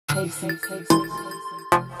What's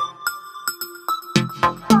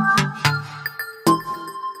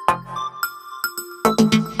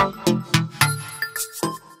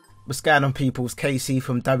going on, peoples? KC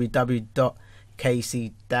from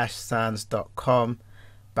www.kc-sounds.com,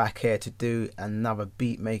 back here to do another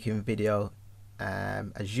beat making video.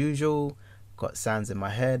 As usual, got sounds in my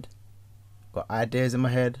head, got ideas in my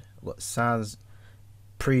head, got sounds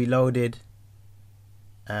preloaded,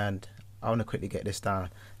 and I want to quickly get this down.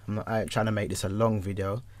 I ain't trying to make this a long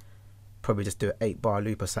video, probably just do an 8-bar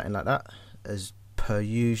loop or something like that as per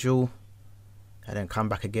usual, and then come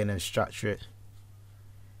back again and structure it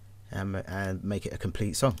and make it a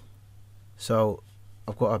complete song. So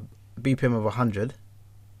I've got a BPM of 100.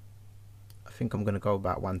 I think I'm gonna go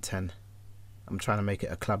about 110. I'm trying to make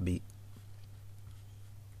it a club beat.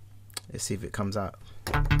 Let's see if it comes out.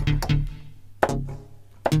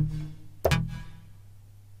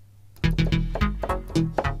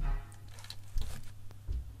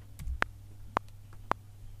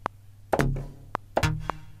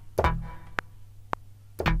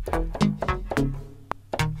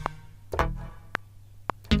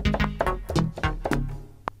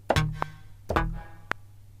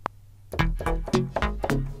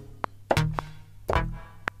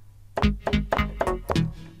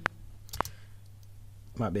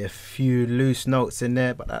 Might be a few loose notes in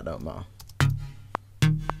there, but that don't matter.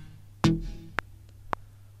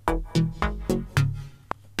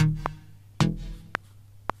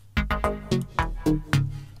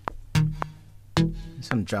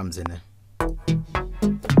 Some drums in there.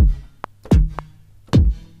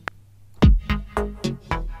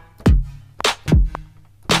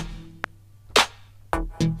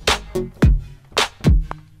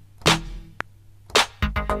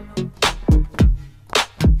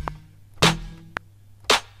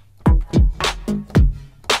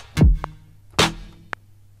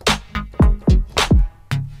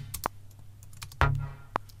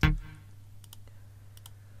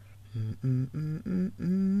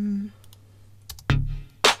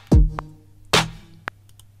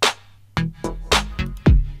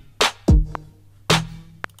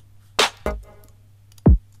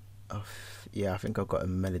 Yeah, I think I've got a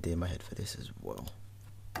melody in my head for this as well.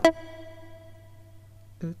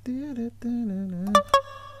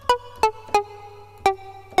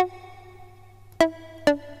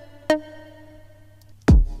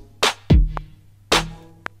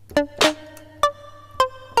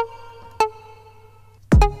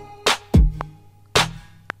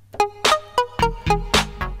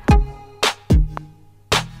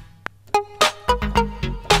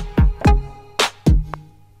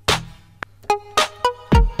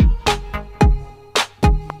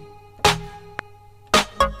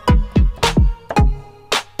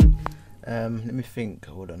 Let me think,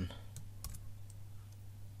 hold on.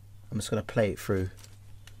 I'm just going to play it through.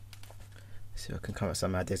 See if I can come up with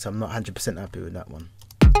some ideas. So I'm not 100% happy with that one.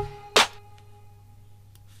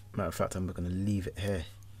 Matter of fact, I'm going to leave it here.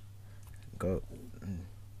 Go.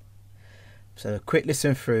 So a quick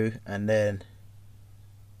listen through and then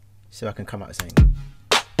see if I can come up with something.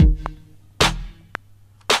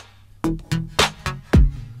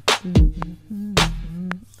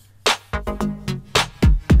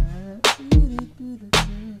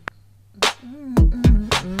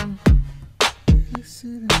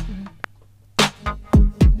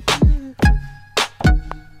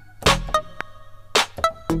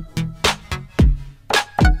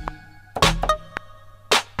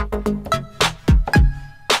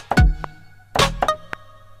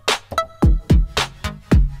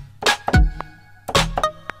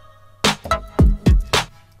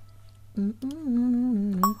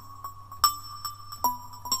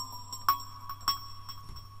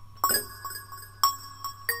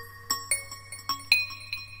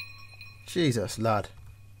 Jesus, lad.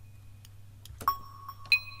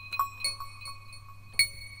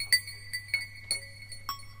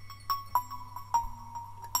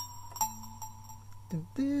 I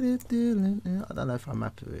don't know if I'm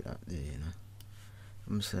happy with that, you know.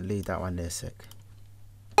 I'm just gonna leave that one there a sec.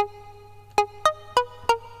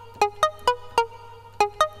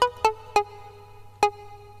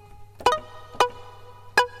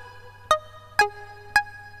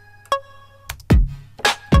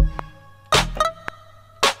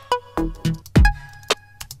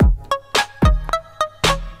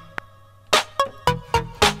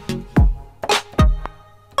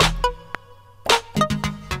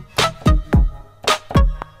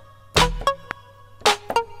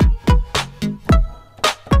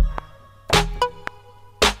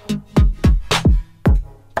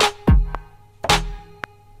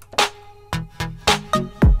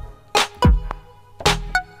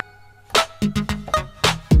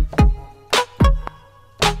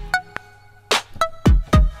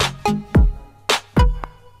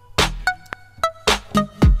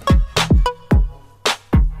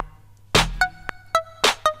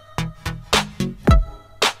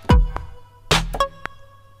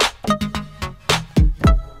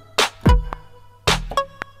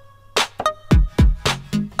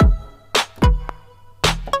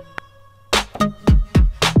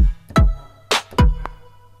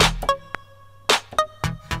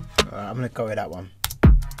 I'm gonna go with that one.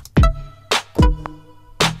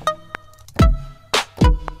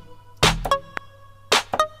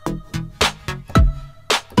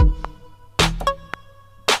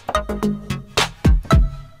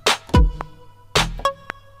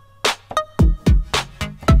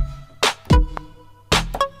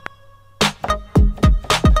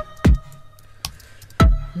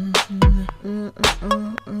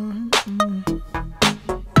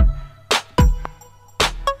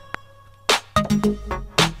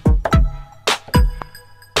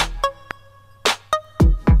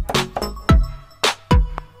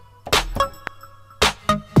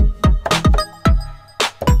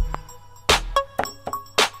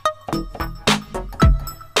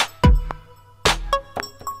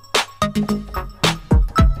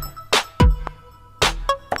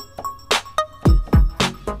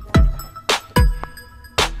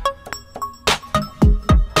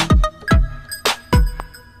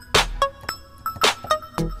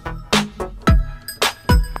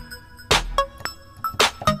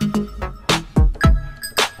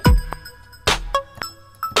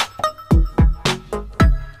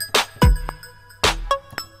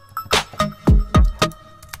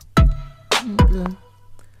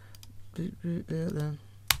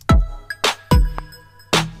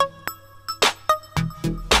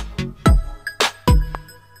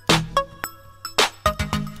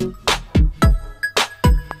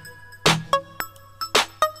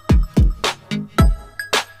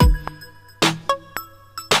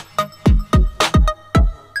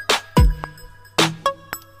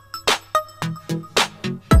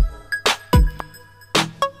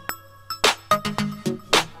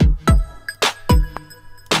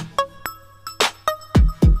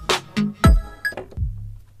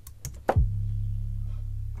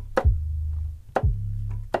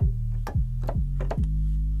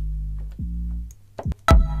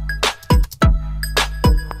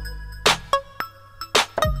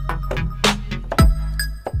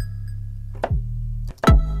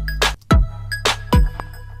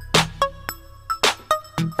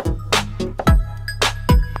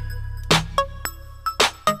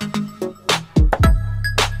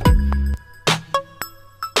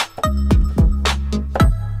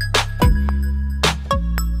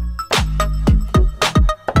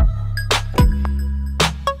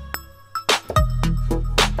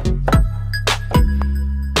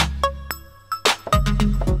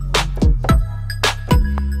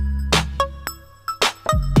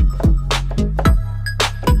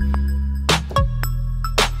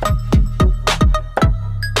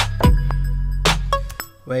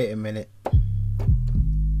 Wait a minute.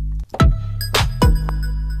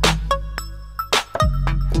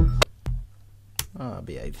 Oh,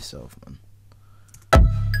 behave yourself, man.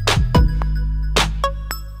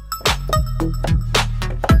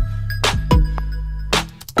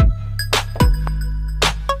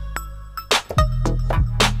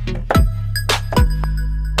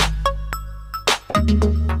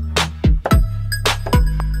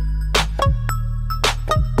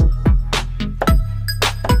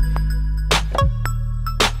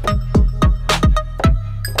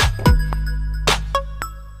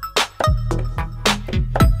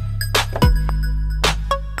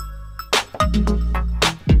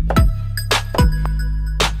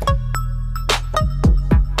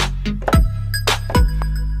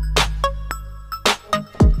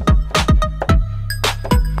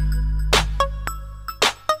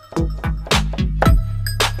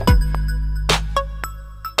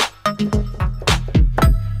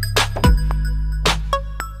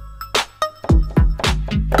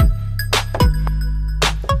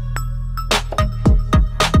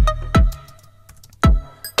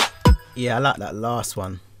 Yeah, I like that last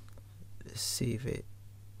one. Let's see if it...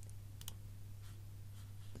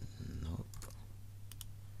 Nope.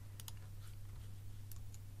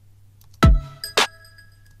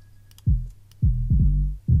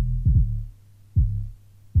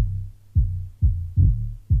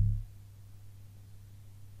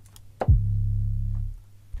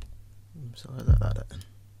 So I like that then.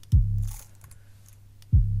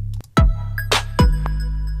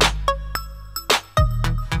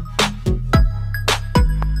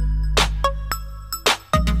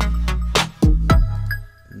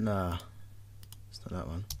 Nah, it's not that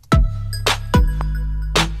one.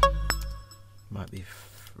 Might be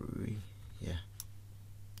 3, yeah.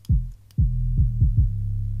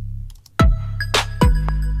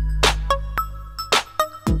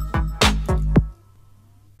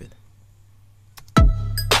 Good.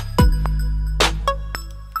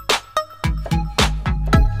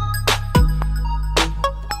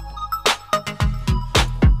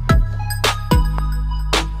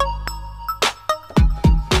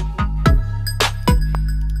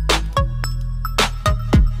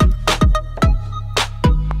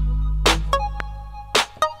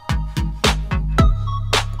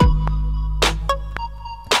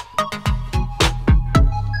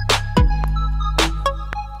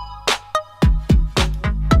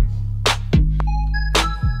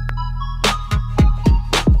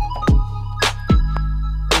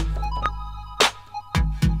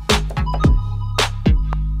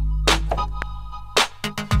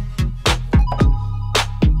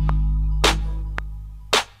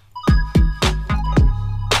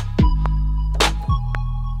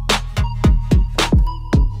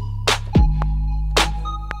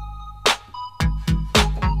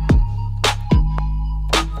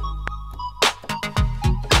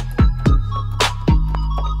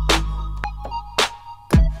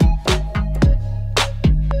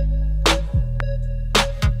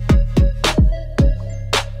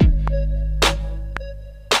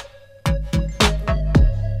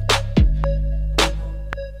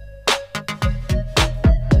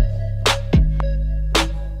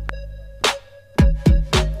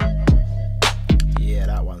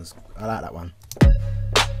 I like that one.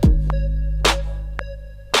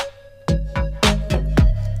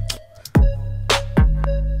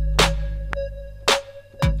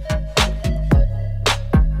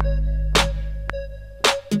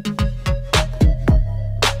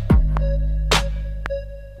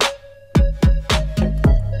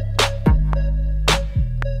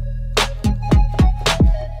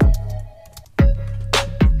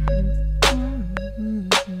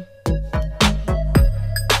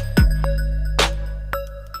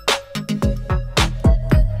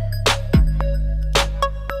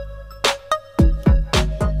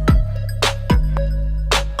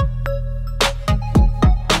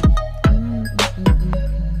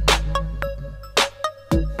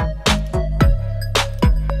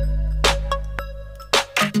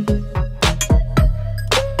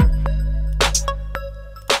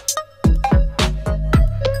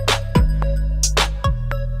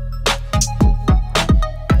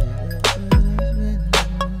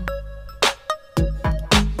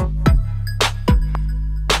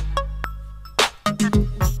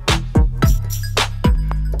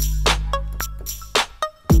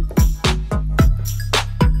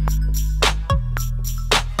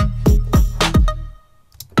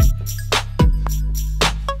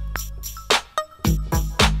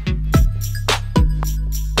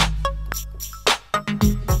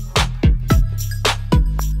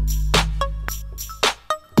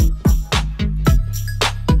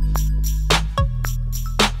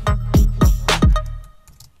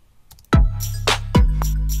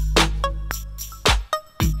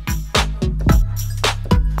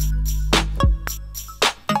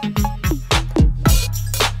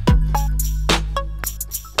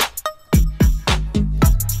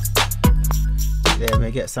 Let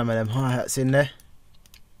me get some of them hi-hats in there.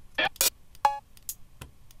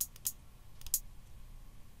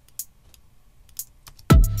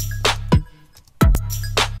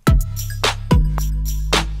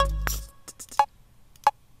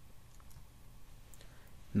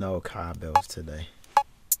 No cowbells today.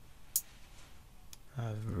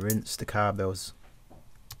 I've rinsed the cowbells.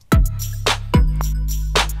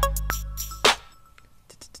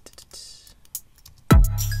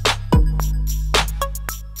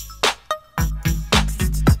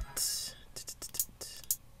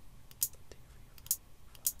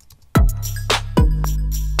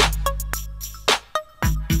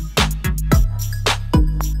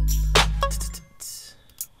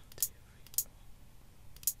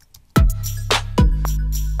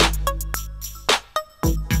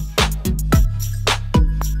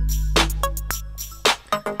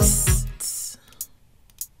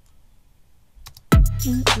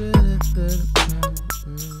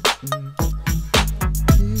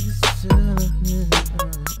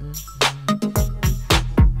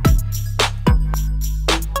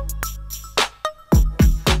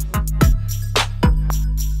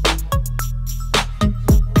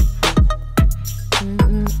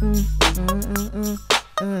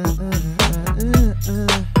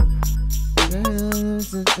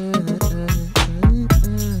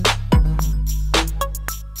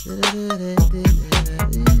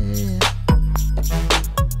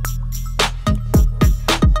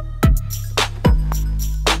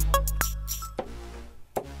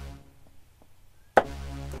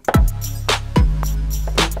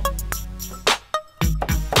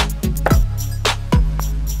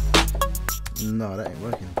 No, that ain't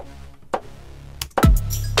working.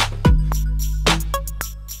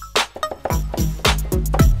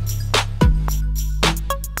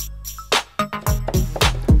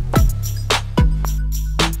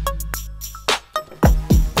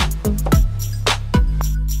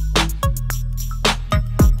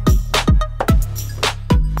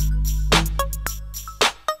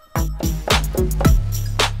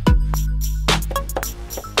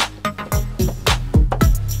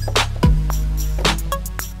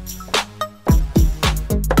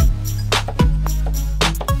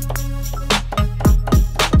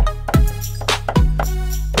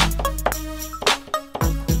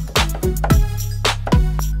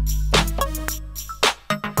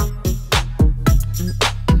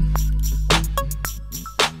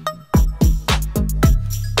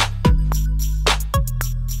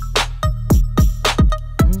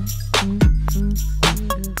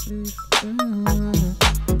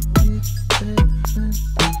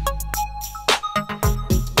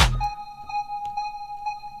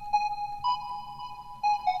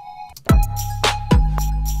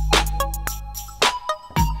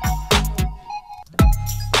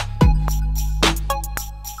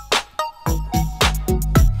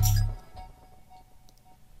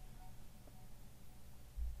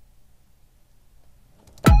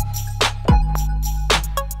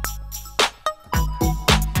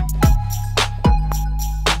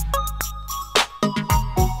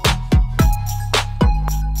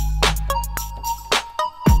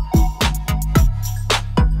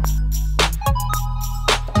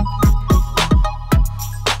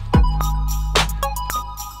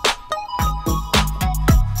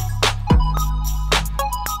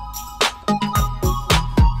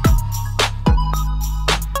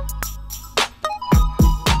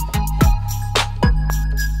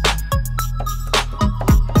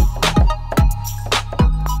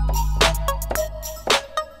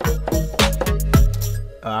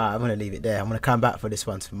 I'm gonna leave it there. I'm gonna come back for this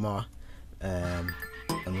one tomorrow. I'm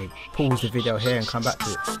gonna pause the video here and come back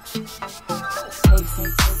to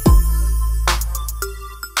it.